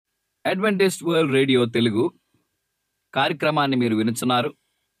Adventist World radio Telugu కార్యక్రమాన్ని మీరు వినుచున్నారు.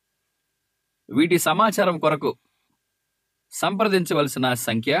 వీటి సమాచారం కొరకు సంప్రదించవలసిన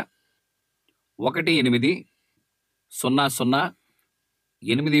సంఖ్య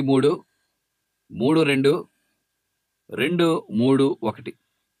 1800833231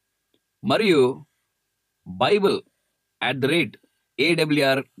 మరియు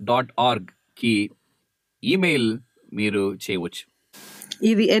bible@awr.org కి ఈమెయిల్ మీరు చేయవచ్చు.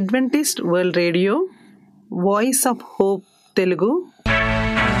 ఇది Adventist World Radio Voice of Hope Telugu.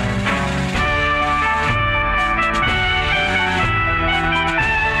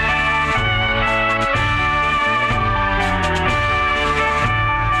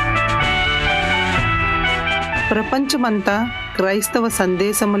 ప్రపంచమంతా క్రైస్తవ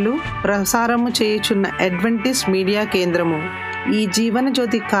సందేశములు ప్రసారము చేయుచున్న అడ్వెంటిస్ట్ మీడియా కేంద్రము ఈ జీవన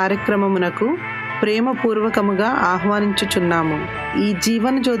జ్యోతి కార్యక్రమమునకు ప్రేమపూర్వకముగా ఆహ్వానించుచున్నాము. ఈ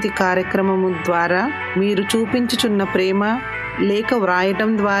జీవన జ్యోతి కార్యక్రమము ద్వారా మీరు చూపించుచున్న ప్రేమ లేఖ వ్రాయటం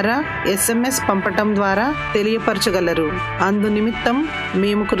ద్వారా, SMS పంపటం ద్వారా తెలియపరచగలరు. అందు నిమిత్తం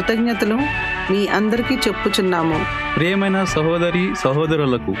మేము కృతజ్ఞతలు మీ అందరికీ చెప్పుచున్నాము. ప్రియమైన సహోదరి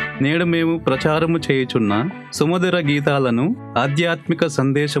సహోదరులకు నేడు మేము ప్రచారము చేయుచున్న సుమధుర గీతాలను, ఆధ్యాత్మిక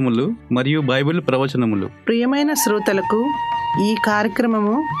సందేశములు మరియు బైబిల్ ప్రవచనములు ప్రియమైన శ్రోతలకు ఈ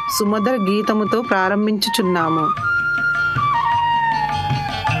కార్యక్రమము సుమధుర గీతముతో ప్రారంభించుచున్నాము.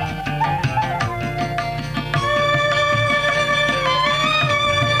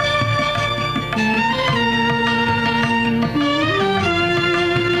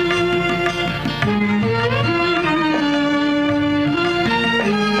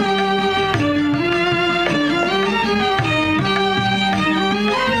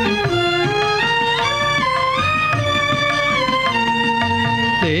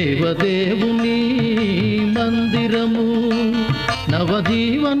 దేవదేవుని మందిరము,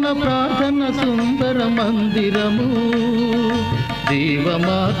 నవజీవన ప్రార్థన సుందర మందిరము, జీవ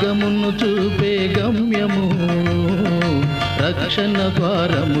మార్గమును చూపే గమ్యము, రక్షణ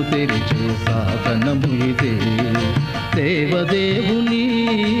ద్వారము తెరిచే సాధనము ఇదే. దేవదేవుని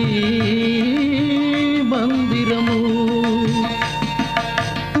మందిరము.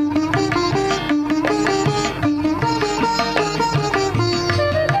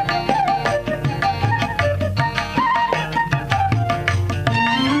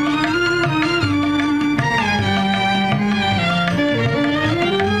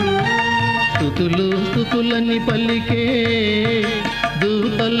 స్తుతులని పలికే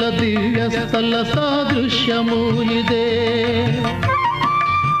దూతల దివ్యస్థల సాదృశ్యము ఇదే.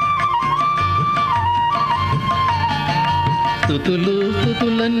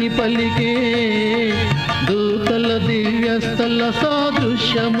 స్తుతులని పలికే దూతల దివ్యస్థల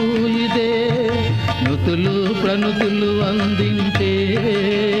సాదృశ్యము ఇదే. నుతులు ప్రణుతులు అందించే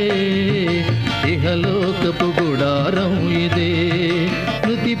ఇహలోకపు గుడారం ఇదే.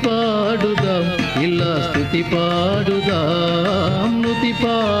 స్తుతి పాడుదాం, ఇలా స్తుతి పాడుదాం, నుతి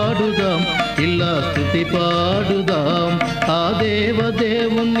పాడుదాం, ఇలా స్తుతి పాడుదాం. ఆ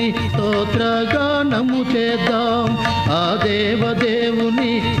దేవదేవుని స్తోత్రగానము చేద్దాం, ఆ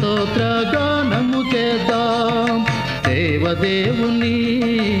దేవదేవుని స్తోత్రగానము చేద్దాం. దేవదేవుని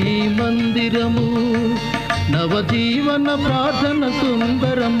మందిరము, నవజీవన ప్రార్థన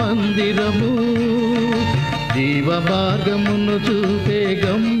సుందర మందిరము, జీవ మార్గమును చూపే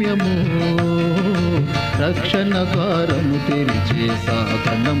గమ్యము, రక్షణ ద్వారము తెరిచే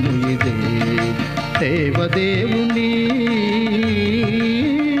సాధనము ఇదే. దేవదేవుని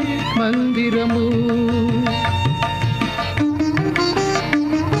మందిరము.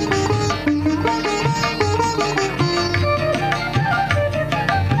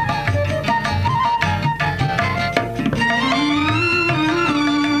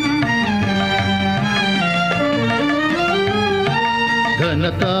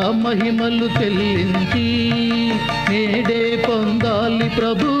 ఘనత మహిమలు చెల్లించి నేడే పొందాలి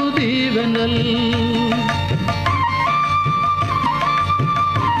ప్రభు దీవెనల్.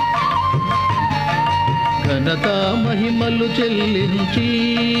 ఘనత మహిమలు చెల్లించి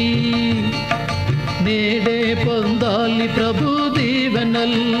నేడే పొందాలి ప్రభు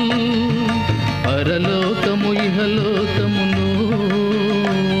దీవెనల్. పరలోకము ఇహలోకమును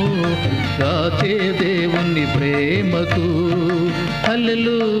కాచే దేవుని ప్రేమకు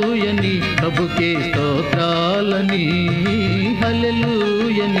హల్లెలూయని ప్రభుకే స్తోత్రాలని,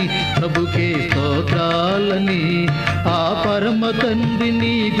 హల్లెలూయని ప్రభుకే స్తోత్రాలని. ఆ పరమ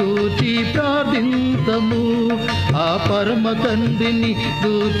తండ్రిని గూర్చి ప్రార్థింతము, ఆ పరమ తండ్రిని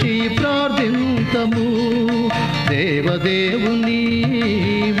గూర్చి ప్రార్థింతము. దేవదేవుని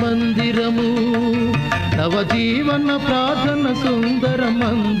మందిరము, నవజీవన ప్రార్థన సుందర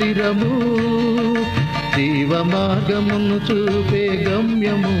మందిరము, జీవ మార్గమును చూపే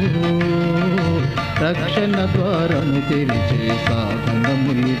గమ్యము, రక్షణ ద్వారము తెరిచే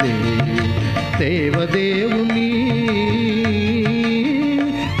సాధనము ఇదే, దేవదేవుని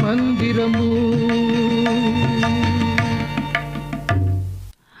మందిరము.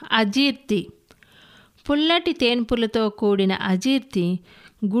 అజీర్తి. పుల్లటి తేన్పులతో కూడిన అజీర్తి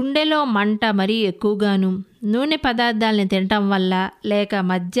గుండెలో మంట మరీ ఎక్కువగాను, నూనె పదార్థాలని తినటం వల్ల లేక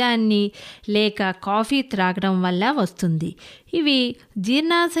మద్యాన్ని లేక కాఫీ త్రాగడం వల్ల వస్తుంది. ఇవి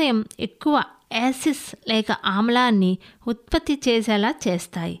జీర్ణాశయం ఎక్కువ యాసిడ్స్ లేక ఆమ్లాన్ని ఉత్పత్తి చేసేలా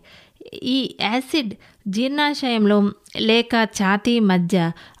చేస్తాయి. ఈ యాసిడ్ జీర్ణాశయంలో లేక ఛాతీ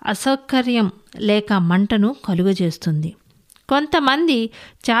మధ్య అసౌకర్యం లేక మంటను కలుగజేస్తుంది. కొంతమంది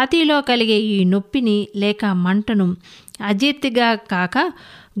ఛాతీలో కలిగే ఈ నొప్పిని లేక మంటను అజీర్తిగా కాక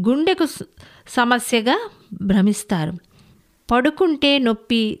గుండెకు సమస్యగా భ్రమిస్తారు. పడుకుంటే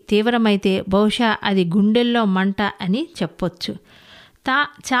నొప్పి తీవ్రమైతే బహుశా అది గుండెల్లో మంట అని చెప్పొచ్చు.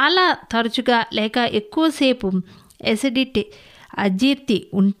 చాలా తరచుగా లేక ఎక్కువసేపు ఎసిడిటీ అజీర్తి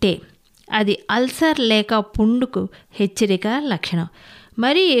ఉంటే అది అల్సర్ లేక పుండుకు హెచ్చరిక లక్షణం.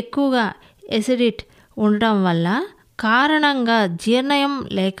 మరీ ఎక్కువగా ఎసిడిటీ ఉండటం వల్ల కారణంగా జీర్ణయం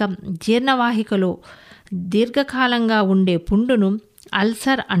లేక జీర్ణవాహికలో దీర్ఘకాలంగా ఉండే పుండును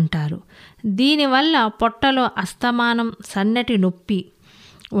అల్సర్ అంటారు. దీనివల్ల పొట్టలో అస్తమానం సన్నటి నొప్పి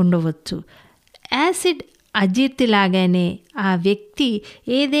ఉండవచ్చు. యాసిడ్ అజీర్తిలాగానే ఆ వ్యక్తి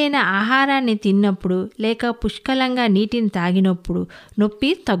ఏదైనా ఆహారాన్ని తిన్నప్పుడు లేక పుష్కలంగా నీటిని తాగినప్పుడు నొప్పి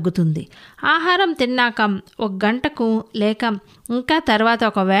తగ్గుతుంది. ఆహారం తిన్నాక 1 గంటకు లేక ఇంకా తర్వాత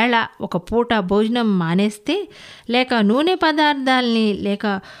ఒకవేళ ఒక పూట భోజనం మానేస్తే లేక నూనె పదార్థాలని లేక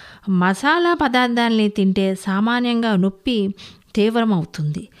మసాలా పదార్థాలని తింటే సామాన్యంగా నొప్పి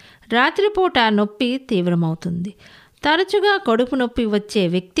తీవ్రమవుతుంది. రాత్రిపూట నొప్పి తీవ్రమవుతుంది. తరచుగా కడుపు నొప్పి వచ్చే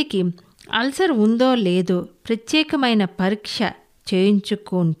వ్యక్తికి అల్సర్ ఉందో లేదో ప్రత్యేకమైన పరీక్ష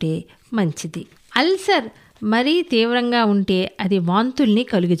చేయించుకుంటే మంచిది. అల్సర్ మరీ తీవ్రంగా ఉంటే అది వాంతుల్ని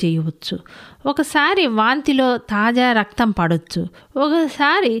కలుగజేయవచ్చు. ఒకసారి వాంతిలో తాజా రక్తం పడవచ్చు.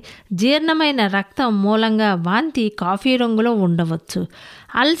 ఒకసారి జీర్ణమైన రక్తం మూలంగా వాంతి కాఫీ రంగులో ఉండవచ్చు.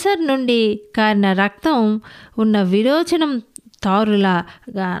 అల్సర్ నుండి కారిన రక్తం ఉన్న విరోచనం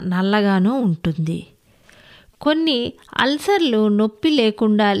తారులాగా నల్లగానూ ఉంటుంది. కొన్ని అల్సర్లు నొప్పి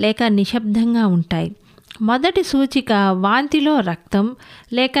లేకుండా లేక నిశ్శబ్దంగా ఉంటాయి. మొదటి సూచిక వాంతిలో రక్తం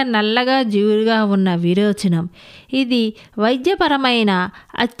లేక నల్లగా జిగురుగా ఉన్న విరోచనం. ఇది వైద్యపరమైన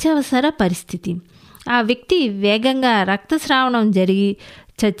అత్యవసర పరిస్థితి. ఆ వ్యక్తి వేగంగా రక్తస్రావణం జరిగి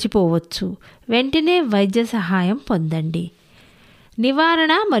చచ్చిపోవచ్చు. వెంటనే వైద్య సహాయం పొందండి.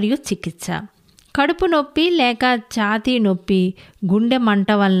 నివారణ మరియు చికిత్స. కడుపు నొప్పి లేక ఛాతీ నొప్పి గుండె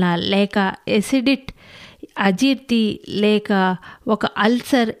మంట వలన లేక ఎసిడిటీ అజీర్తి లేక ఒక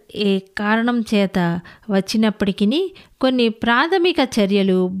అల్సర్ ఏ కారణం చేత వచ్చినప్పటికీ కొన్ని ప్రాథమిక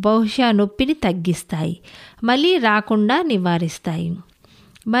చర్యలు బహుశా నొప్పిని తగ్గిస్తాయి, మళ్ళీ రాకుండా నివారిస్తాయి.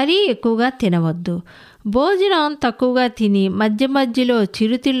 మరీ ఎక్కువగా తినవద్దు. భోజనం తక్కువగా తిని మధ్య మధ్యలో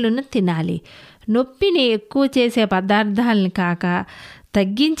చిరుతిళ్ళను తినాలి. నొప్పిని ఎక్కువ చేసే పదార్థాలని కాక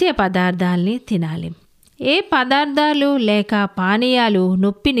తగ్గించే పదార్థాలని తినాలి. ఏ పదార్థాలు లేక పానీయాలు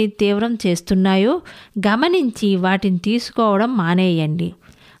నొప్పిని తీవ్రం చేస్తున్నాయో గమనించి వాటిని తీసుకోవడం మానేయండి.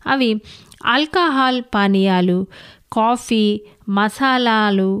 అవి ఆల్కహాల్ పానీయాలు, కాఫీ,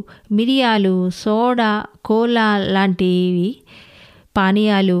 మసాలాలు, మిరియాలు, సోడా, కోలా లాంటివి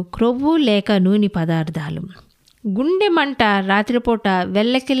పానీయాలు, క్రొవ్వు లేక నూనె పదార్థాలు. గుండె మంట రాత్రిపూట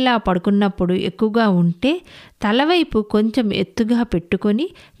వెల్లకిల్లా పడుకున్నప్పుడు ఎక్కువగా ఉంటే తలవైపు కొంచెం ఎత్తుగా పెట్టుకొని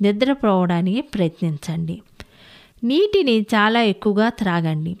నిద్రపోవడానికి ప్రయత్నించండి. నీటిని చాలా ఎక్కువగా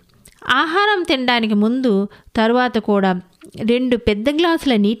త్రాగండి. ఆహారం తినడానికి ముందు తరువాత కూడా 2 పెద్ద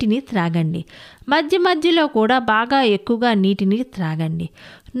గ్లాసుల నీటిని త్రాగండి. మధ్య మధ్యలో కూడా బాగా ఎక్కువగా నీటిని త్రాగండి.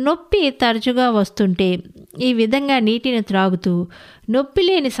 నొప్పి తరచుగా వస్తుంటే ఈ విధంగా నీటిని త్రాగుతూ నొప్పి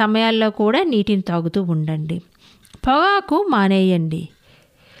లేని సమయాల్లో కూడా నీటిని తాగుతూ ఉండండి. పొగాకు మానేయండి.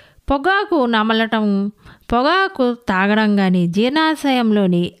 పొగాకు నమలటం, పొగాకు తాగడం కానీ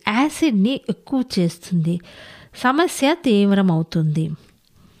జీర్ణాశయంలోని యాసిడ్ని ఎక్కువ చేస్తుంది. సమస్య తీవ్రమవుతుంది.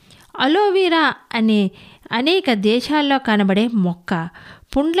 అలోవెరా అనే అనేక దేశాల్లో కనబడే మొక్క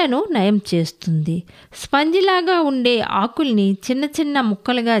పుండ్లను నయం చేస్తుంది. స్పంజిలాగా ఉండే ఆకుల్ని చిన్న చిన్న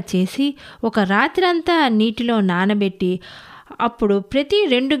ముక్కలుగా చేసి ఒక రాత్రంతా నీటిలో నానబెట్టి అప్పుడు ప్రతి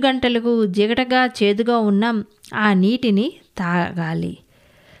 2 గంటలకు జిగటగా చేదుగా ఉన్న ఆ నీటిని తాగాలి.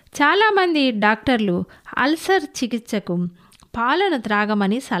 చాలామంది డాక్టర్లు అల్సర్ చికిత్సకు పాలను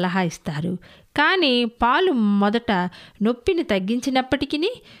త్రాగమని సలహా ఇస్తారు. కానీ పాలు మొదట నొప్పిని తగ్గించినప్పటికీ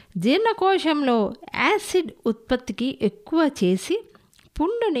జీర్ణకోశంలో యాసిడ్ ఉత్పత్తికి ఎక్కువ చేసి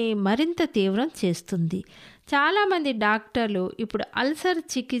పుండుని మరింత తీవ్రం చేస్తుంది. చాలామంది డాక్టర్లు ఇప్పుడు అల్సర్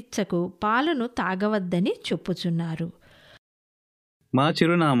చికిత్సకు పాలను తాగవద్దని చెప్పుచున్నారు. మా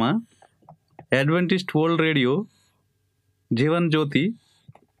చిరునామా Adventist World Radio, Jeevan Jyoti,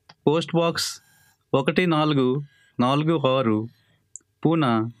 post box 1446,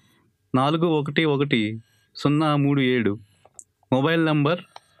 Poona 411037, mobile number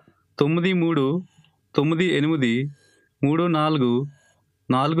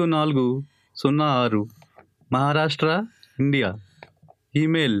 9398344406, Maharashtra, India.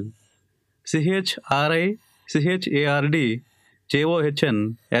 Email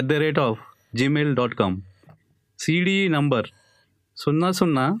chardjohn@gmail.com. CDE number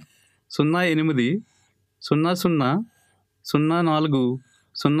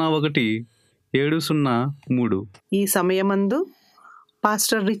 00080004010703. ఈ సమయమందు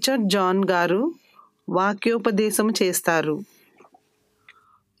పాస్టర్ రిచర్డ్ జాన్ గారు వాక్యోపదేశం చేస్తారు.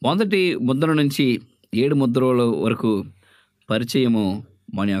 మొదటి ముద్ర నుంచి 7 ముద్రల వరకు పరిచయము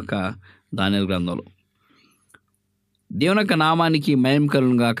మన యొక్క దానియేలు గ్రంథంలో. దేవుని యొక్క నామానికి మహిమ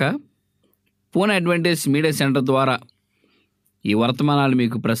కలుగును గాక. పూనా అడ్వెంటిస్ట్ మీడియా సెంటర్ ద్వారా ఈ వర్తమానాలు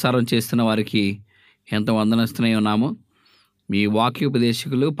మీకు ప్రసారం చేస్తున్న వారికి ఎంతో వందనస్తున్నాయి ఉన్నాము. మీ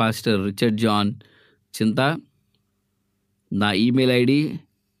వాక్యోపదేశకులు పాస్టర్ రిచర్డ్ జాన్ చింత. నా ఈమెయిల్ ఐడి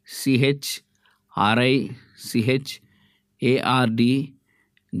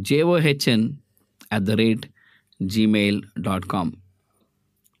CHRICHARDJOHN@gmail.com.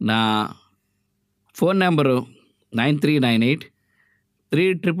 నా ఫోన్ నెంబరు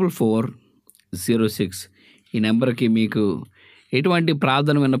 9398344406. ఈ నెంబర్కి మీకు ఎటువంటి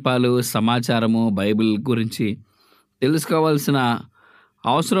ప్రార్థన విన్నపాలు, సమాచారము, బైబిల్ గురించి తెలుసుకోవాల్సిన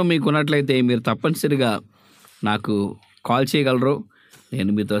అవసరం మీకు ఉన్నట్లయితే మీరు తప్పనిసరిగా నాకు కాల్ చేయగలరు.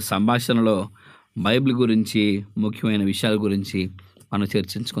 నేను మీతో సంభాషణలో బైబిల్ గురించి, ముఖ్యమైన విషయాల గురించి మనం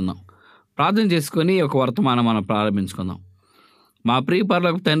చర్చించుకుందాం. ప్రార్థన చేసుకొని ఒక వర్తమానం మనం ప్రారంభించుకుందాం. మా ప్రియ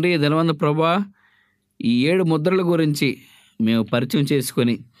పరలోకపు తండ్రి, ధనవంత ప్రభువా, ఈ 7 ముద్రల గురించి మేము పరిచయం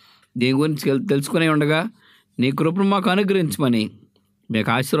చేసుకొని దీని గురించి తెలుసుకునే ఉండగా నీ కృపను మాకు అనుగ్రహించమని, మీకు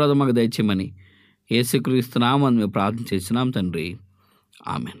ఆశీర్వాదం మాకు దయచేయమని యేసుక్రీస్తు నామమున మేము ప్రార్థన చేస్తున్నాం తండ్రి.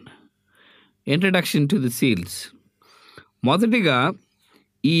 Amen. Introduction to the seals. మొదటిగా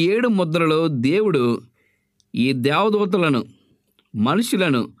ఈ 7 ముద్రలో దేవుడు ఈ దేవదూతలను,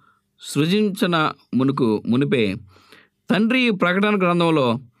 మనుషులను సృజించిన మునిపే తండ్రి ఈ ప్రకటన గ్రంథంలో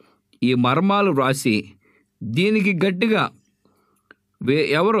ఈ మర్మాలు వ్రాసి దీనికి గట్టిగా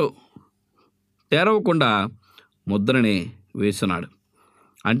ఎవరు తెరవకుండా ముద్రని వేస్తున్నాడు.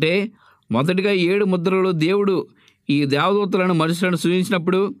 అంటే మొదటిగా 7 ముద్రలు దేవుడు ఈ దేవదూతలను, మనుషులను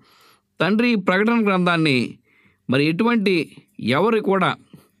సృజించినప్పుడు తండ్రి ఈ ప్రకటన గ్రంథాన్ని మరి ఎటువంటి ఎవరు కూడా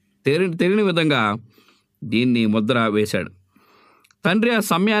తెలియని విధంగా దీన్ని ముద్ర వేశాడు. తండ్రి ఆ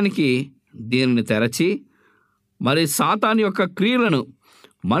సమయానికి దీనిని తెరచి మరి సాతాను యొక్క క్రియలను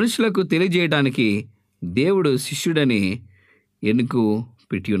మనుషులకు తెలియజేయడానికి దేవుడు శిష్యుడని ఎన్నుకు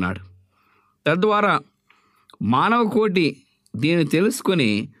పెట్టి ఉన్నాడు. తద్వారా మానవ కోటి దీన్ని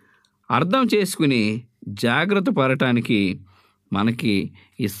తెలుసుకొని అర్థం చేసుకుని జాగ్రత్త పడటానికి మనకి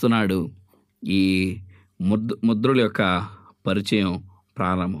ఇస్తున్నాడు ఈ ముద్రల యొక్క పరిచయం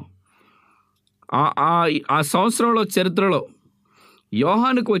ప్రారంభం. ఆ సంవత్సరంలో చరిత్రలో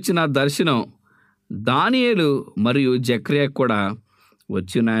యోహానుకు వచ్చిన దర్శనం దానియేలు మరియు జకర్యాకు కూడా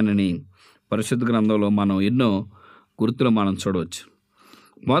వచ్చినాయని పరిశుద్ధ గ్రంథంలో మనం ఎన్నో గుర్తులు మనం చూడవచ్చు.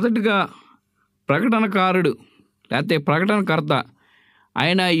 మొదటిగా ప్రకటనకారుడు లేకపోతే ప్రకటనకర్త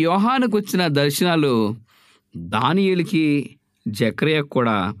ఆయన యోహానుకు వచ్చిన దర్శనాలు దానియేలుకి, జకర్యాకు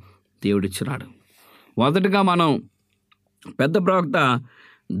కూడా దేవుడిచ్చినాడు. మొదటగా మనం పెద్ద ప్రవక్త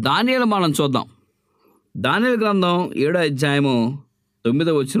దానియేలు మనం చూద్దాం. దానియేలు గ్రంథం 7వ అధ్యాయము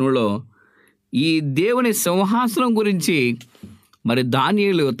 9వ వచనంలో ఈ దేవుని సింహాసనం గురించి మరి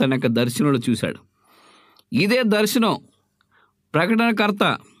దానియేలు తన యొక్క దర్శనంలో చూశాడు. ఇదే దర్శనం ప్రకటనకర్త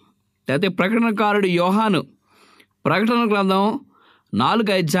లేకపోతే ప్రకటనకారుడు యోహాను ప్రకటన గ్రంథం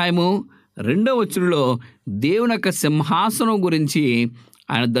 4వ అధ్యాయము 2వ వచనంలో దేవుని యొక్క సింహాసనం గురించి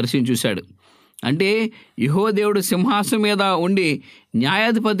ఆయన దర్శనం చూశాడు. అంటే యెహోవా దేవుడు సింహాసనం మీద ఉండి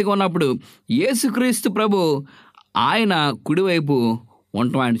న్యాయాధిపతిగా ఉన్నప్పుడు యేసుక్రీస్తు ప్రభు ఆయన కుడివైపు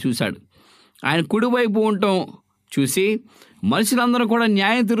ఉండటం ఆయన చూశాడు. ఆయన కుడివైపు ఉండటం చూసి మనుషులందరూ కూడా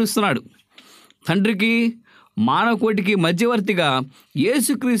న్యాయం తీరుస్తున్నాడు. తండ్రికి మానవ కోటికి మధ్యవర్తిగా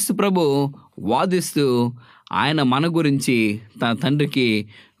యేసుక్రీస్తు ప్రభు వాదిస్తూ ఆయన మన గురించి తన తండ్రికి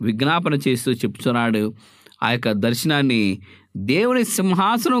విజ్ఞాపన చేస్తూ చెప్తున్నాడు. ఆ యొక్క దర్శనాన్ని దేవుని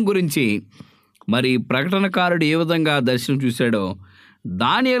సింహాసనం గురించి మరి ప్రకటనకారుడు ఏ విధంగా దర్శనం చూశాడో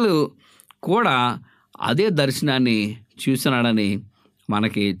దానియేలు కూడా అదే దర్శనాన్ని చూసినాడని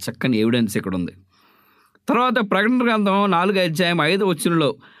మనకి చక్కని ఎవిడెన్స్ ఇక్కడ ఉంది. తర్వాత ప్రకటన గ్రంథం 4:5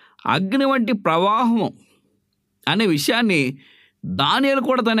 అగ్ని వంటి ప్రవాహం అనే విషయాన్ని దానియేలు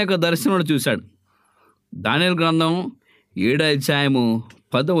కూడా తన యొక్క దర్శనంలో చూశాడు. దానియేలు గ్రంథం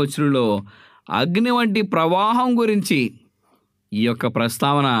 7:10 అగ్ని వంటి ప్రవాహం గురించి ఈ యొక్క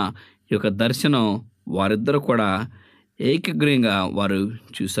ప్రస్తావన, ఈ యొక్క దర్శనం వారిద్దరూ కూడా ఏకగ్రీయంగా వారు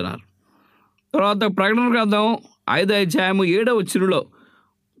చూస్తున్నారు. తర్వాత ప్రకటన గ్రంథం 5:7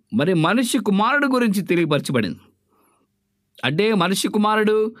 మరి మనిషి కుమారుడు గురించి తెలియపరచబడింది. అంటే మనిషి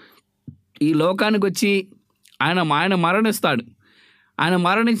కుమారుడు ఈ లోకానికి వచ్చి ఆయన మరణిస్తాడు. ఆయన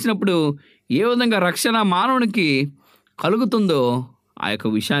మరణించినప్పుడు ఏ విధంగా రక్షణ మానవునికి కలుగుతుందో ఆ యొక్క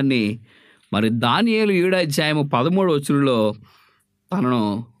విషయాన్ని మరి దానియేలు 7:13 తనను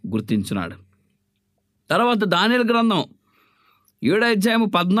గుర్తించున్నాడు. తర్వాత దానియేలు గ్రంథం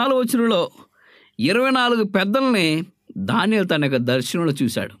 7:14 24 పెద్దల్ని దానియేలు తన యొక్క దర్శనంలో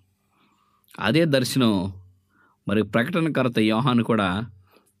చూశాడు. అదే దర్శనం మరి ప్రకటనకర్త యోహాను కూడా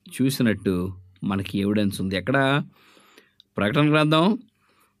చూసినట్టు మనకి ఎవిడెన్స్ ఉంది. ఎక్కడ? ప్రకటన గ్రంథం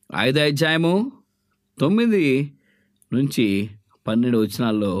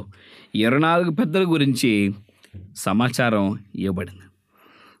 5:9-12 24 పెద్దల గురించి సమాచారం ఇవ్వబడింది.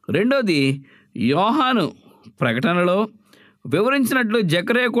 రెండోది, యోహాను ప్రకటనలో వివరించినట్లు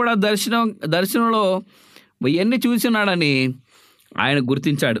జకర్యా కూడా దర్శనంలో ఇవన్నీ చూసినాడని ఆయన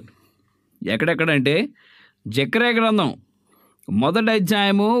గుర్తించాడు. ఎక్కడెక్కడంటే జకర్యా గ్రంథం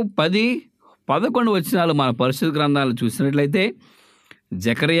 1:10-11 మన పరిశుద్ధ గ్రంథాలు చూసినట్లయితే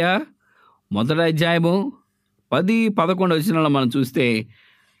జకర్యా 1:10-11 మనం చూస్తే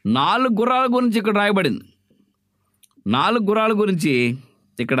 4 గుర్రాల గురించి ఇక్కడ రాయబడింది. 4 గుర్రాల గురించి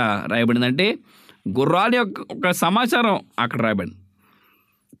ఇక్కడ రాయబడింది. అంటే గుర్రాల యొక్క సమాచారం అక్కడ రాయబడింది.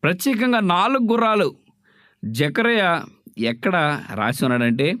 ప్రత్యేకంగా 4 గుర్రాలు జకర్యా ఎక్కడ రాసి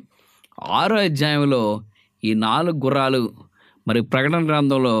ఉన్నాడంటే 6వ అధ్యాయంలో ఈ 4 గుర్రాలు మరి ప్రకటన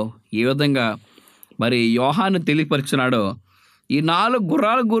గ్రంథంలో ఏ విధంగా మరి యోహాను తెలియపరిచినాడో ఈ 4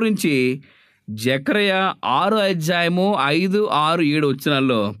 గుర్రాల గురించి జకర్యా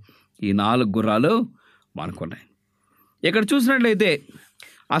 6:5-6-7 ఈ 4 గుర్రాలు మనకున్నాయి. ఇక్కడ చూసినట్లయితే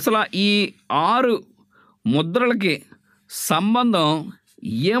అసలు ఈ 6 ముద్రలకి సంబంధం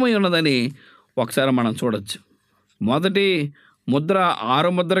ఏమై ఉన్నదని ఒకసారి మనం చూడవచ్చు. మొదటి ముద్ర 6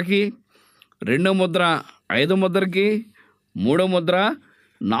 ముద్రకి, 2వ ముద్ర 5 ముద్రకి, 3వ ముద్ర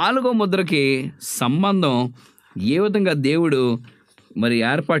 4వ ముద్రకి సంబంధం ఏ విధంగా దేవుడు మరి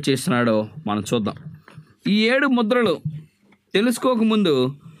ఏర్పాటు చేస్తున్నాడో మనం చూద్దాం. ఈ 7 ముద్రలు తెలుసుకోకముందు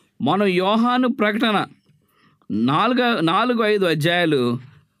మనం యోహాను ప్రకటన 4-5 అధ్యాయాలు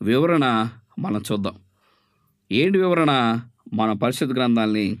వివరణ మనం చూద్దాం. ఏంటి వివరణ? మన పరిశుద్ధ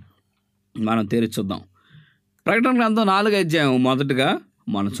గ్రంథాలని మనం తెరిచూద్దాం. ప్రకటన గ్రంథం 4వ అధ్యాయం మొదటగా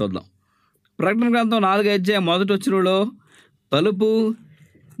మనం చూద్దాం. ప్రకటన గ్రంథం 4వ అధ్యాయం మొదటి వచనంలో తలుపు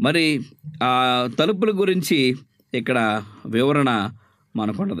మరి ఆ తలుపుల గురించి ఇక్కడ వివరణ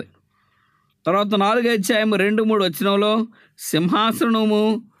మనకున్నది. తర్వాత 4వ అధ్యాయం 2-3 వచనంలో సింహాసనము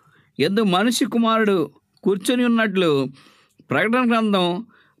యందు మనిషి కుమారుడు కూర్చొని ఉన్నట్లు ప్రకటన గ్రంథం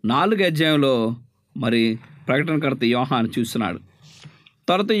 4వ అధ్యాయంలో మరి ప్రకటనకర్త యోహాను చూస్తున్నాడు.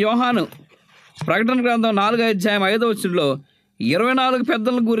 తర్వాత యోహాను ప్రకటన గ్రంథం 4వ అధ్యాయం 5వ వచనంలో 24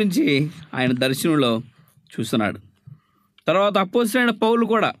 పెద్దల గురించి ఆయన దర్శనంలో చూస్తున్నాడు. తర్వాత అపోస్తలుడైన పౌలు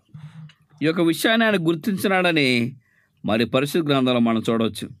కూడా ఈ యొక్క విషయాన్ని ఆయన గుర్తించినాడని మరి పరిశుద్ధ గ్రంథంలో మనం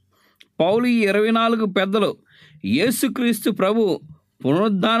చూడవచ్చు. పౌలు ఈ 24 పెద్దలు యేసుక్రీస్తు ప్రభు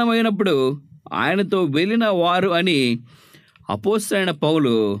పునరుద్ధానమైనప్పుడు ఆయనతో వెళ్ళిన వారు అని అపోస్తలుడైన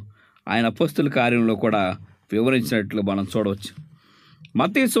పౌలు ఆయన అపోస్తల కార్యంలో కూడా వివరించినట్లు మనం చూడవచ్చు.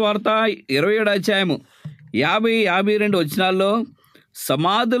 మత్తయి సువార్త 27వ అధ్యాయము 50-52 వచనాల్లో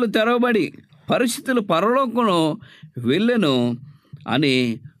సమాధులు తెరవబడి పరిస్థితులు పరలోకమును వెళ్ళెను అని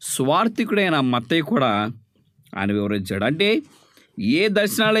స్వార్థికుడైన మత్తయి కూడా ఆయన వివరించాడు. అంటే ఏ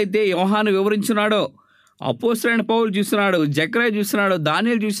దర్శనాలైతే యోహాను వివరించున్నాడో అపోస్తలుడైన పౌలు చూస్తున్నాడు, జకర్యా చూస్తున్నాడు,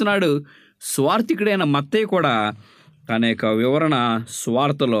 దానియేలు చూస్తున్నాడు, స్వార్థికుడైన మత్తయి కూడా తన యొక్క వివరణ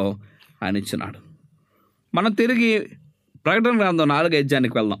స్వార్థలో ఆయన ఇచ్చినాడు. మనం తిరిగి ప్రకటన గ్రంథం 4వ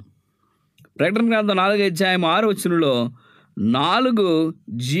అధ్యాయానికి వెళ్దాం. ప్రకటన గ్రంథం 4వ అధ్యాయం 6వ వచనంలో 4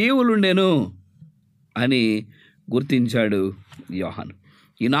 జీవులుండెను అని గుర్తించాడు యోహాను.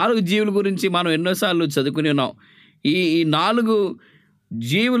 ఈ 4 జీవుల గురించి మనం ఎన్నోసార్లు చదువుకుని ఉన్నాం. ఈ 4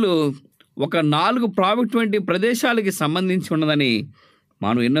 జీవులు ఒక 4 ప్రాముఖ్యమైన ప్రదేశాలకి సంబంధించి ఉన్నదని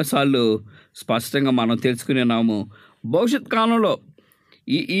మనం ఎన్నోసార్లు స్పష్టంగా మనం తెలుసుకుని ఉన్నాము. భవిష్యత్ కాలంలో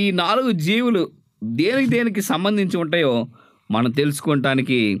ఈ 4 జీవులు దేనికి సంబంధించి ఉంటాయో మనం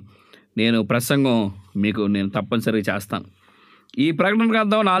తెలుసుకోవటానికి నేను ప్రసంగం మీకు నేను తప్పనిసరిగా చేస్తాను. ఈ ప్రకటన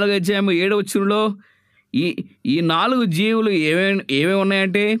గ్రంథం 4వ అధ్యాయం 7వ వచనంలో ఈ 4 జీవులు ఏమేమి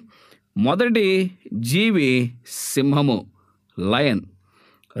ఉన్నాయంటే, మొదటి జీవి సింహము, లయన్.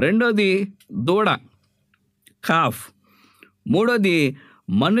 రెండోది దూడ, కాఫ్. మూడోది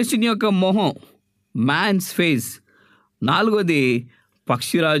మనుషుని యొక్క మొహం, మ్యాన్స్ ఫేస్. నాలుగోది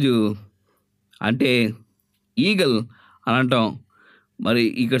పక్షిరాజు అంటే ఈగల్ అని అంటాం. మరి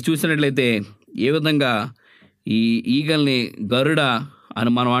ఇక్కడ చూసినట్లయితే ఏ విధంగా ఈ ఈగల్ని గరుడ అని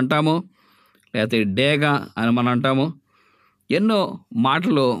మనం అంటాము, లేకపోతే డేగ అని మనం అంటాము. ఎన్నో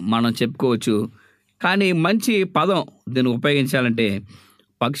మాటలు మనం చెప్పుకోవచ్చు, కానీ మంచి పదం దీన్ని ఉపయోగించాలంటే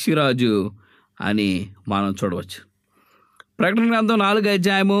పక్షిరాజు అని మనం చూడవచ్చు. ప్రకటన గ్రంథం 4వ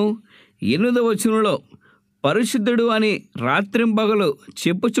అధ్యాయము 8వ వచనంలో పరిశుద్ధుడు అని రాత్రింపగలు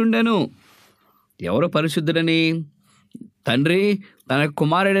చెప్పుచుండెను. ఎవరు పరిశుద్ధుడని? తండ్రి తన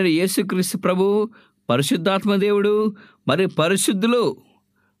కుమారుడైన యేసుక్రీస్తు ప్రభు, పరిశుద్ధాత్మ దేవుడు మరి పరిశుద్ధులు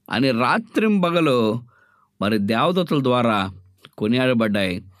అని రాత్రింపగలు మరి దేవదూతల ద్వారా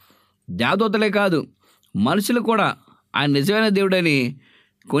కొనియాడబడ్డాయి. దేవదూతలే కాదు, మనుషులు కూడా ఆయన నిజమైన దేవుడని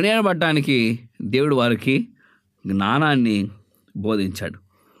కొనియాడబడటానికి దేవుడు వారికి జ్ఞానాన్ని బోధించాడు.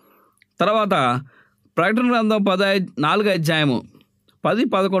 తర్వాత ప్రకటన గ్రంథం 4వ అధ్యాయము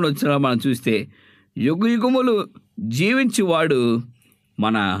 10-11 వచ్చిన మనం చూస్తే, యుగములు జీవించువాడు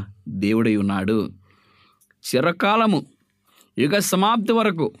మన దేవుడై ఉన్నాడు. చిరకాలము, యుగ సమాప్తి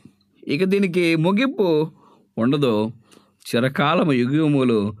వరకు, ఇక దీనికి ముగింపు ఉండదు. చిరకాలము,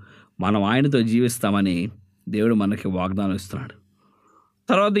 యుగములు మనం ఆయనతో జీవిస్తామని దేవుడు మనకి వాగ్దానం ఇస్తున్నాడు.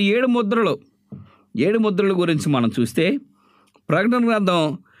 తర్వాత 7 ముద్రల గురించి మనం చూస్తే, ప్రకటన గ్రంథం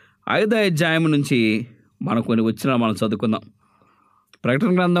 5వ అధ్యాయం నుంచి మనం కొన్ని వచ్చిన మనం చదువుకుందాం.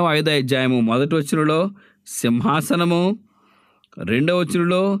 ప్రకటన గ్రంథం 5వ అధ్యాయము 1వ వచనంలో సింహాసనము, 2వ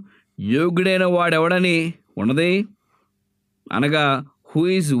వచనంలో యోగ్యుడైన వాడెవడని ఉన్నది, అనగా హూ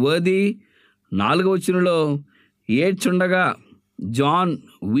ఈజ్ వర్ది. 4వ వచనంలో ఏడ్చుండగా జాన్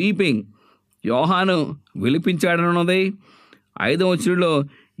వీపింగ్, యోహాను విలిపించాడని ఉన్నది. 5వ వచనంలో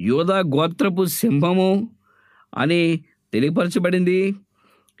యోధా గోత్రపు సింహము అని తెలియపరచబడింది.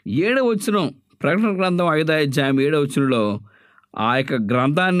 7వ వచనం, ప్రకటన గ్రంథం 5వ అధ్యాయం 7వ వచనంలో ఆ యొక్క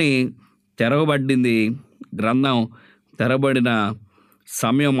గ్రంథాన్ని తెరవబడింది. గ్రంథం తెరబడిన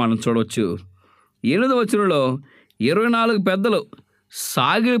సమయం మనం చూడవచ్చు. 8వ వచనంలో 24 పెద్దలు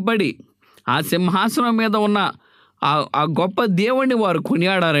సాగిపడి ఆ సింహాసనం మీద ఉన్న ఆ గొప్ప దేవుణ్ణి వారు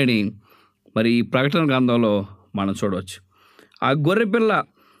కొనియాడారని మరి ఈ ప్రకటన గ్రంథంలో మనం చూడవచ్చు. ఆ గొర్రెపిల్ల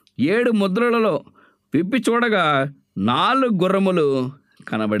 7 ముద్రలలో విప్పి చూడగా 4 గుర్రములు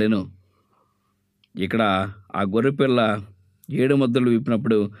కనబడెను. ఇక్కడ ఆ గొర్రెపిల్ల 7 ముద్రలు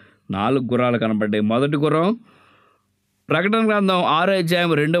విప్పినప్పుడు 4 గుర్రాలు కనబడ్డాయి. మొదటి గుర్రం ప్రకటన గ్రంథం 6వ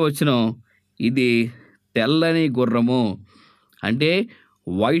అధ్యాయం 2వ వచనం, ఇది తెల్లని గుర్రము అంటే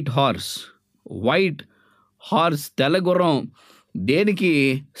వైట్ హార్స్. తెల్ల గుర్రం దేనికి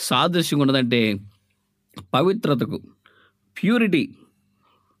సాదృశ్యంగా ఉన్నదంటే పవిత్రతకు, ప్యూరిటీ.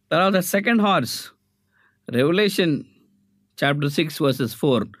 తర్వాత సెకండ్ హార్స్, రెవల్యూషన్ చాప్టర్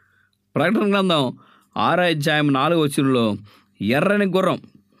 6:4. ప్రకటన గ్రంథం 6వ అధ్యాయం 4వ వచనంలో ఎర్రని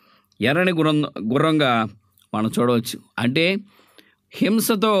గుర్రంగా మనం చూడవచ్చు. అంటే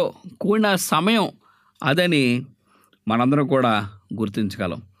హింసతో కూడిన సమయం అదని మనందరం కూడా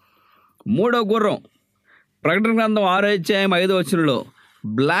గుర్తించగలం. 3వ గుర్రం ప్రకటన గ్రంథం 6వ అధ్యాయం 5వ వచనంలో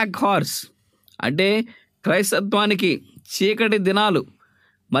బ్లాక్ హార్స్ అంటే క్రైస్తత్వానికి చీకటి దినాలు,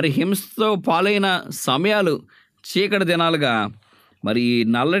 మరి హింసతో పాలైన సమయాలు చీకటి దినాలుగా మరి ఈ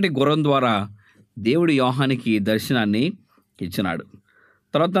నల్లటి గుర్రం ద్వారా దేవుడు యోహానికి దర్శనాన్ని ఇచ్చినాడు.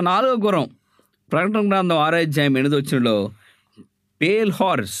 తర్వాత 4వ గుర్రం ప్రకటన గ్రంథం 6వ అధ్యాయం 8వ వచనంలో పేల్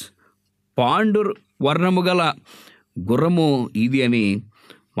హార్స్, పాండు వర్ణము గల గుర్రము ఇది అని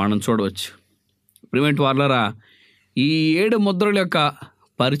మనం చూడవచ్చు. ప్రివెంట్ వార్లరా, ఈ 7 ముద్రల యొక్క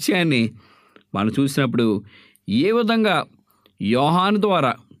పరిచయాన్ని మనం చూసినప్పుడు ఏ విధంగా యోహాను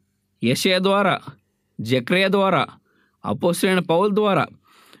ద్వారా, యెషయా ద్వారా, జకర్యా ద్వారా, అపోస్తలుడైన పౌలు ద్వారా,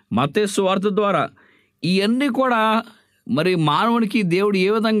 మత్తయి సువార్త ద్వారా ఇవన్నీ కూడా మరి మానవునికి దేవుడు ఏ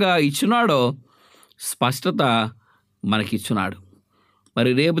విధంగా ఇచ్చున్నాడో స్పష్టత మనకిచ్చున్నాడు. మరి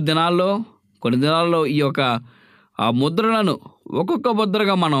రేపు కొన్ని దినాల్లో ఈ యొక్క ఆ ముద్రలను ఒక్కొక్క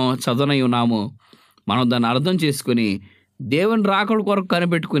ముద్రగా మనం చదవనై ఉన్నాము. మనం దాన్ని అర్థం చేసుకుని దేవుని రాకడ కొరకు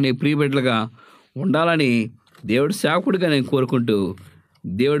కనిపెట్టుకుని ప్రియబిడ్డలుగా ఉండాలని దేవుడు సేవకుడిగా నేను కోరుకుంటూ,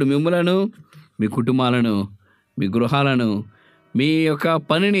 దేవుడు మిమ్ములను, మీ కుటుంబాలను, మీ గృహాలను, మీ యొక్క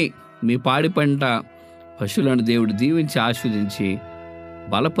పనిని, మీ పాడి పంట, పశువులను దేవుడు దీవించి ఆస్వాదించి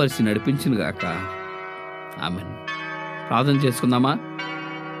బలపరిచి నడిపించునుగాక. ఆమేన్. ప్రార్థన చేసుకుందామా?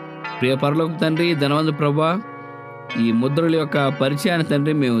 ప్రియ పరలోక తండ్రి, ధనవంతు ప్రభువా, ఈ ముద్రల యొక్క పరిచయాన్ని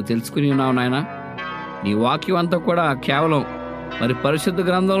తండ్రి మేము తెలుసుకుని ఉన్నాం నాయన. నీ వాక్యం అంతా కూడా కేవలం మరి పరిశుద్ధ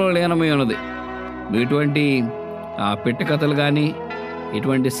గ్రంథంలో లీనమై ఉన్నది. ఎటువంటి పెట్టె కథలు కానీ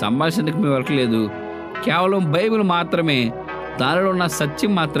ఎటువంటి సంభాషణకు మేము వరకలేదు. కేవలం బైబిల్ మాత్రమే, దానిలో ఉన్న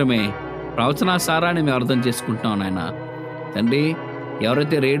సత్యం మాత్రమే, ప్రవచనా సారాన్ని మేము అర్థం చేసుకుంటున్నాం నాయన. తండ్రి,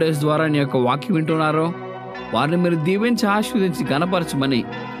 ఎవరైతే రేడియోస్ ద్వారా నీ యొక్క వాక్యం వింటున్నారో వారిని మీరు దీవించి ఆశీర్వదించి ఘనపరచమని,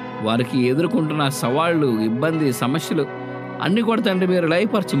 వారికి ఎదుర్కొంటున్న సవాళ్ళు, ఇబ్బంది, సమస్యలు అన్నీ కూడా తండ్రి మీరు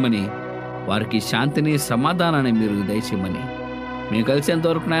లయపరచమని, వారికి శాంతిని, సమాధానాన్ని మీరు దయచేయమని, మేము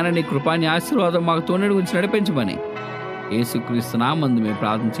కలిసేంతవరకు నాయన నీ కృపాని ఆశీర్వాదం మాకు తోడు గురించి నడిపించమని యేసుక్రీస్తు నామందు మేము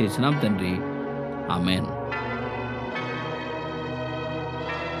ప్రార్థన చేసినాం తండ్రి. ఆమేన్.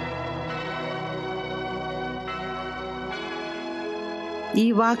 ఈ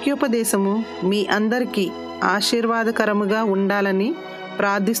వాక్యోపదేశము మీ అందరికీ ఆశీర్వాదకరముగా ఉండాలని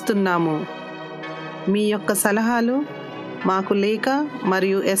ప్రార్థిస్తున్నాము. మీ యొక్క సలహాలు మాకు లేఖ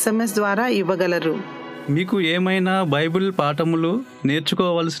మరియు SMS ద్వారా ఇవ్వగలరు. మీకు ఏమైనా బైబిల్ పాఠములు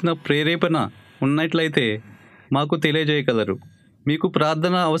నేర్చుకోవలసిన ప్రేరేపణ ఉన్నట్లయితే మాకు తెలియజేయగలరు. మీకు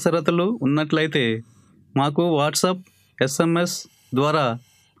ప్రార్థన అవసరతలు ఉన్నట్లయితే మాకు వాట్సాప్, SMS ద్వారా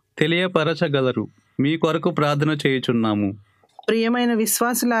తెలియపరచగలరు. మీ కొరకు ప్రార్థన చేయుచున్నాము. ప్రియమైన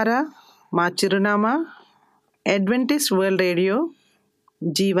విశ్వాసులారా, మా చిరునామా Adventist World Radio,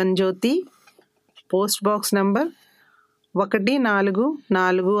 Jeevan Jyoti, post box number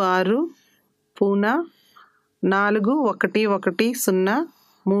 1446, Poona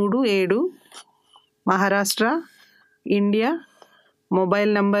 411037, Maharashtra, India.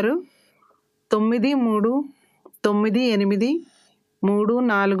 Mobile number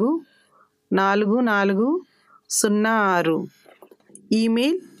 9338344406.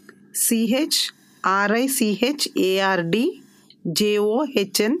 Email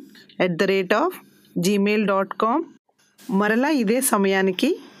richardjohn@gmail.com. మరలా ఇదే సమయానికి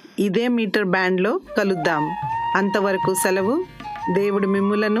ఇదే మీటర్ బ్యాండ్లో కలుద్దాం. అంతవరకు సెలవు. దేవుడు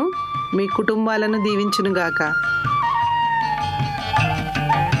మిమ్ములను, మీ కుటుంబాలను దీవించునుగాక.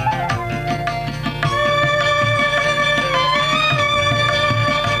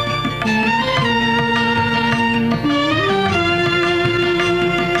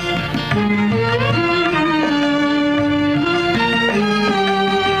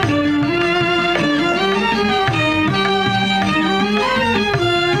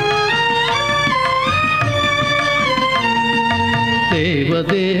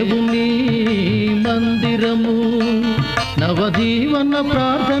 దేవదేవుని మందిరము, నవజీవన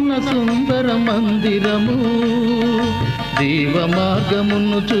ప్రార్థన సుందర మందిరము, జీవ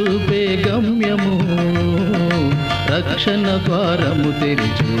మార్గమును చూపే గమ్యము, రక్షణ ద్వారము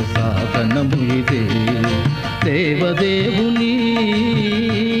తెరిచే సాధనము ఇదే. దేవదేవుని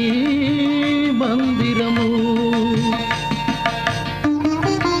మందిరము.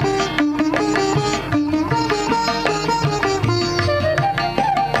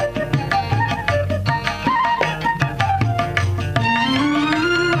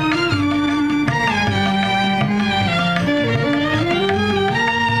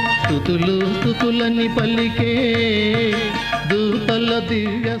 స్తుతులని పలికే దూతల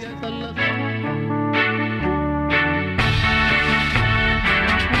దివ్యస్థల.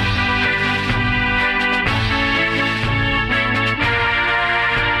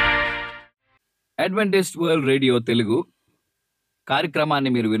 అడ్వెంటిస్ట్ వరల్డ్ రేడియో తెలుగు కార్యక్రమాన్ని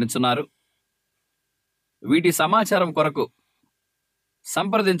మీరు వినుచున్నారు. వీటి సమాచారం కొరకు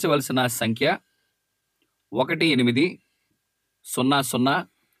సంప్రదించవలసిన సంఖ్య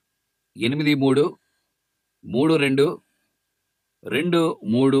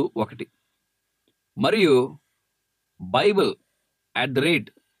 1800833231 మరియు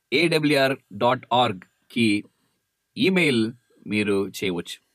bible@awr.org కి ఈమెయిల్ మీరు చేయవచ్చు.